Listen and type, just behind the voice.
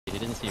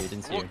Didn't see you.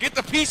 Didn't see you. Well, get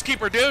the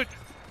peacekeeper, dude.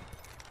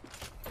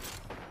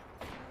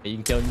 Hey, you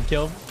can kill him. You can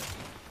kill him.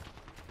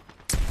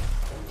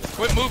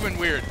 Quit moving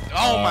weird.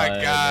 Oh my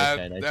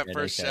god, nice that try,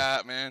 first nice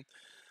shot, man.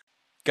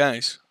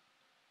 Guys,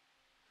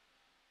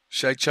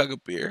 should I chug a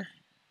beer?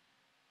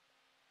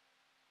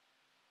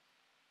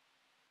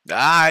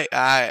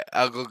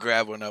 I'll go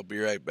grab one. I'll be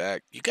right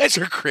back. You guys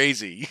are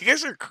crazy. You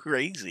guys are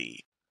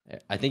crazy.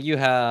 I think you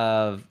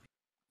have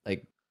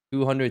like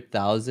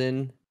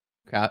 200,000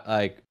 crap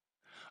like.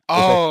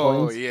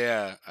 Oh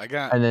yeah, I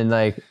got. And then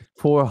like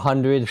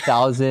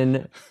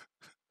 400,000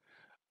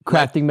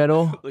 crafting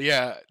metal.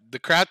 Yeah, the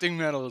crafting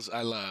metals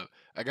I love.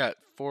 I got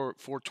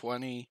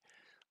 420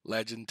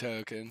 legend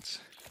tokens.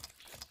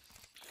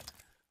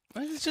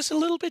 It's just a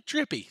little bit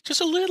drippy.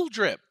 Just a little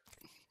drip.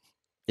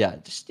 Yeah,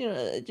 just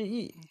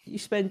you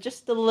spend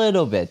just a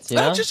little bit, you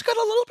know? I just got a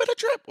little bit of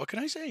drip. What can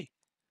I say?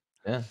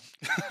 Yeah.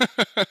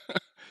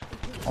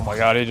 Oh my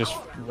god, he just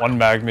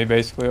one-bagged me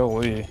basically.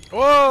 Holy.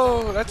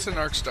 Whoa, that's an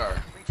arc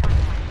star.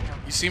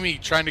 You see me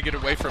trying to get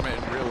away from it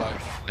in real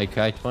life. I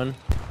cracked one.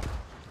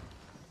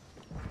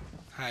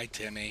 Hi,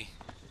 Timmy.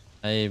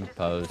 I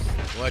posed.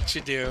 What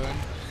you doing?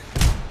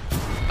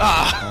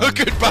 Ah,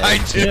 goodbye,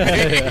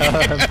 Timmy.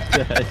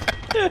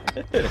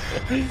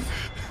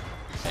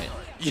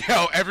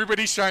 Yo,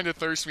 everybody's trying to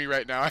thirst me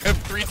right now. I have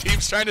 3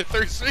 teams trying to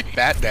thirst me.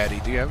 Bat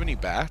Daddy, do you have any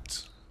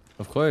bats?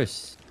 Of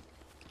course.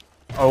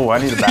 Oh, I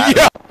need a bat.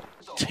 Yeah.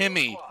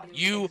 Timmy,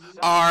 you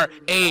are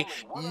a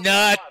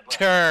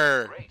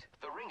nutter.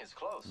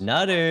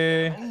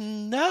 Nutter.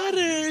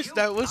 Nutters.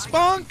 That was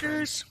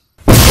bonkers.